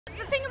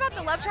The thing about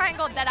the love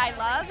triangle that I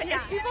love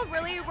is people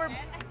really were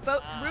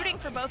rooting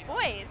for both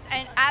boys,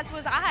 and as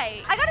was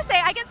I. I gotta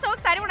say, I get so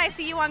excited when I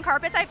see you on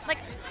carpets. I like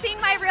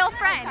seeing my real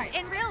friend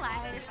in real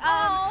life.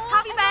 How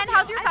have you been?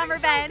 How's your summer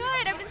been?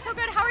 Good. I've been so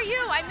good. How are you?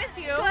 I miss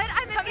you. Good.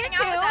 I miss you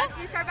too. Out with us.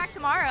 We start back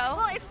tomorrow.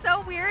 Well, it's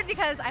so weird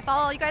because I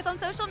follow you guys on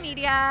social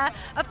media.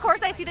 Of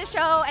course, I see the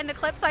show and the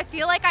clips, so I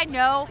feel like I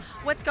know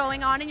what's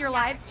going on in your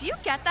lives. Do you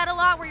get that a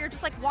lot, where you're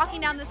just like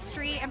walking down the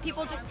street and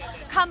people just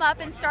come up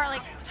and start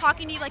like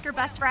talking to you like your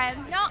best friend?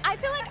 No, I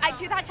feel like I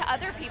do that to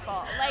other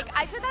people. Like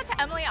I did that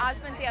to Emily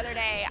Osment the other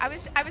day. I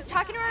was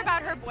talking to her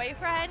about her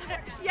boyfriend.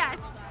 Yes.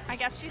 I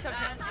guess she's okay.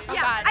 Oh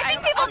yeah, God. I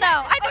think people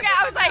know.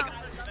 I was like,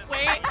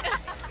 wait.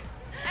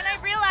 And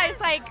I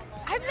realized, like,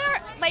 I've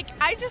never, like,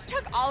 I just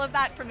took all of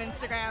that from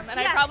Instagram, and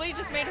I probably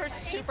just made her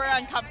super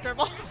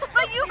uncomfortable.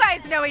 But you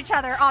guys know each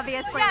other,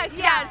 obviously.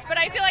 Yes, but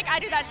I feel like I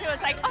do that too.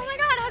 It's like, oh my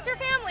God, how's your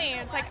family?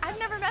 It's like, I've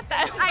never met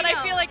them, but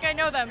I feel like I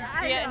know them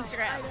via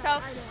Instagram.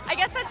 So I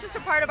guess that's just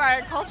a part of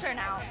our culture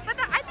now. But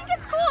I think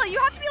it's cool. You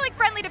have to be like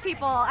friendly to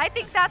people. I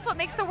think that's what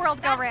makes the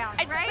world go round.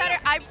 It's better.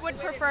 I would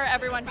prefer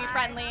everyone be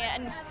friendly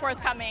and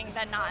forthcoming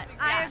than not.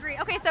 I agree.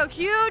 Okay, so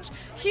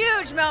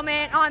huge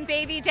moment on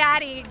Baby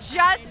Daddy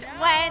just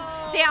went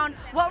down.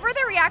 What were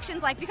the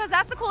reactions like? Because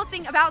that's the coolest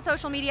thing about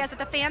social media, is that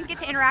the fans get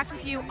to interact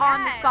with you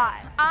on the spot.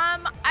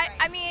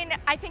 I mean,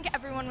 I think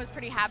everyone was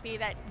pretty happy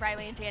that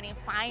Riley and Danny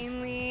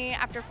finally,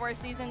 after 4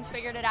 seasons,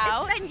 figured it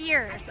out. It's been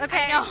years,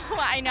 okay?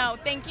 I know.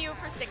 Thank you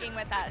for sticking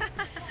with us.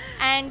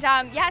 And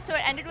yeah, so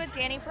it ended with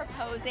Danny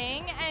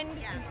proposing, and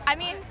I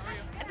mean,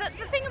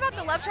 the thing about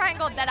the love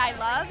triangle that I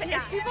love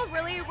is people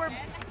really were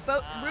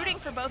rooting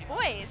for both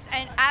boys,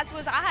 and as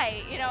was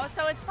I, you know,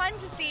 so it's fun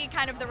to see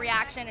kind of the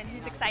reaction and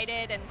who's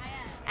excited,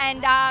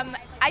 and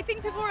I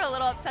think people were a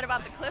little upset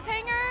about the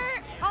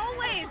cliffhanger.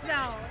 Always,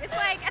 though. It's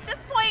like, at this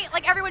point,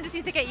 like, everyone just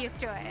needs to get used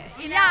to it,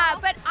 you know? Yeah,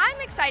 but I'm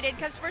excited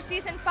because for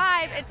season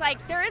 5, it's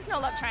like, there is no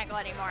love triangle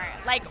anymore.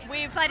 Like,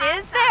 But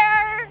is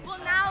there? Well,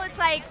 now it's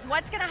like,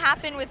 what's going to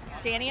happen with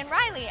Danny and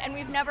Riley? And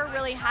we've never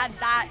really had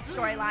that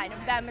storyline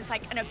of them as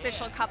like an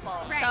official couple.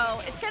 Right.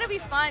 So it's going to be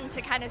fun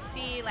to kind of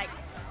see like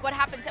what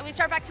happens. And we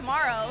start back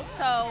tomorrow,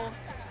 so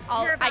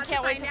I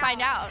can't wait to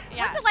find out.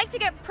 Yeah. What's it like to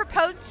get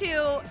proposed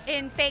to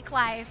in fake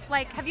life?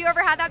 Like, have you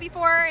ever had that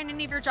before in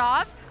any of your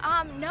jobs?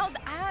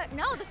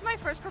 No, this is my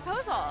first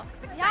proposal.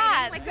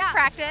 Yeah, like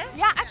practice?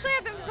 Yeah, actually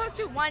I've been proposed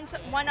to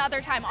one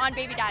other time on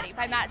Baby Daddy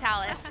by Matt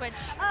Tallis, which,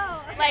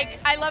 like,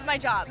 I love my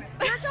job.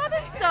 Your job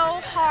is so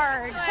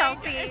hard,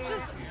 Chelsea. It's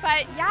just,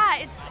 but yeah,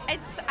 it's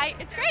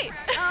great.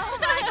 Oh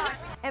my God.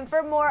 And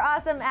for more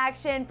awesome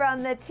action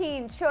from the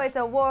Teen Choice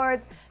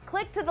Awards,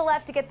 click to the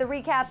left to get the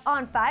recap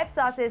on 5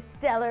 Sauce's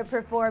stellar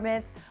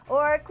performance,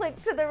 or click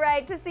to the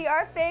right to see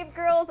our fave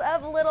girls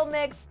of Little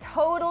Mix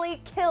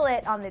totally kill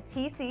it on the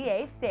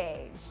TCA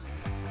stage.